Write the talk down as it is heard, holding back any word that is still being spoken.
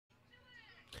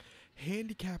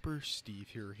Handicapper Steve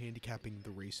here, handicapping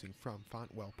the racing from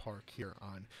Fontwell Park here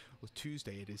on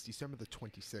Tuesday. It is December the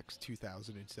 26th,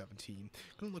 2017.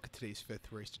 Going to look at today's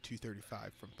fifth race to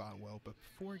 235 from Fontwell, but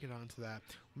before I get on to that,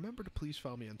 remember to please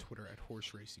follow me on Twitter at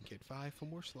HorseRacingKid5 for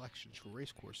more selections for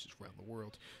race courses around the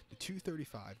world. The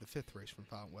 235, the fifth race from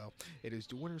Fontwell, it is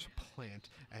the winner's plant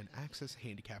and access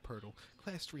handicap hurdle,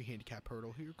 class 3 handicap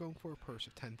hurdle. Here you're going for a purse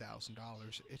of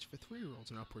 $10,000. It's for 3-year-olds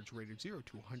and upwards, rated 0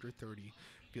 to 130.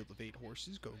 Field of 8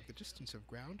 horses going the distance of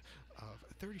ground of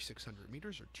 3,600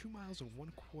 meters or 2 miles and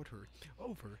 1/4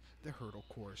 over the hurdle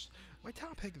course. My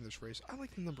top pick in this race, I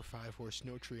like the number 5 horse,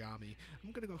 No Triami.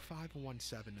 I'm going to go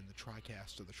 5-1-7 in the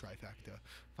tricast or the trifecta.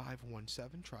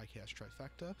 5-1-7 tricast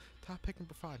trifecta. Top pick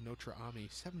number 5, No Triami,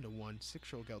 7-1,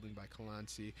 6-year-old gelding by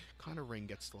Kalansi. Connor Ring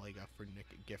gets the leg up for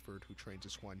Nick Gifford, who trains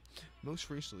this one. Most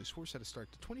recently, this horse had to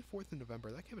start the 24th of November.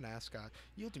 That came in Ascot,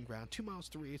 yielding ground 2 miles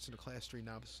 3/8 in the class 3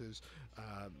 novices.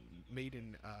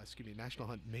 National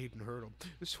Hunt maiden hurdle.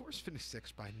 This horse finished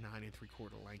 6th by 9 3/4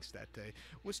 lengths that day.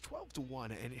 Was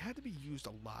 12-1, and it had to be used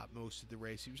a lot most of the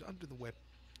race. He was under the whip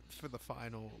for the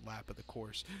final lap of the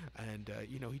course, and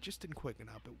he just didn't quicken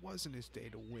up. It wasn't his day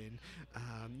to win.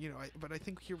 But I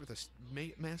think here with a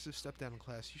massive step down in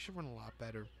class, he should run a lot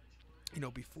better.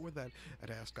 Before that at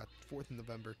Ascot, 4th of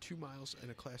November, 2 miles in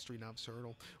a Class 3 novice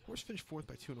hurdle. Horse finished 4th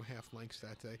by 2.5 lengths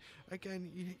that day.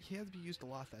 Again, he had to be used a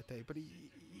lot that day, but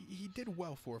he did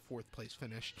well for a 4th place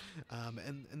finish.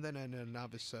 And then in a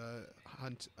novice National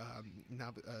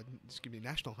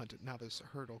Hunt novice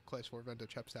hurdle, Class 4 event at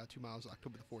Chepstow, 2 miles,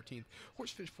 October the 14th.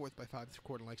 Horse finished 4th by 5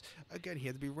 3/4 lengths. Again, he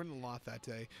had to be running a lot that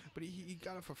day, but he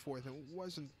got up for 4th, and it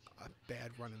wasn't a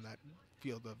bad run in that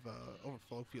field of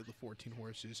overflow field of 14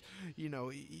 horses.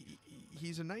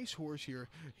 He's a nice horse here.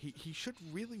 He should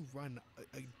really run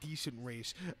a decent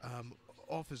race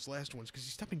off his last ones, because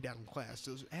he's stepping down in class.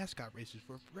 Those Ascot races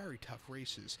were very tough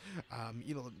races.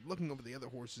 Looking over the other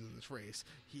horses in this race,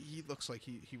 he looks like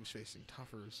he was facing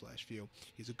tougher /few.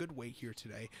 He's a good weight here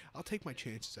today. I'll take my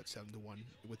chances at 7-1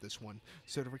 with this one.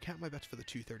 So to recap my bets for the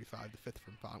 235, the 5th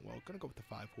from Fontwell, gonna go with the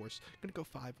 5 horse. Gonna go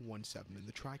 5-1-7 in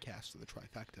the tricast or the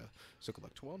trifecta. So good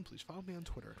luck to all, and please follow me on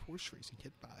Twitter at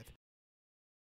HorseRacingKid5.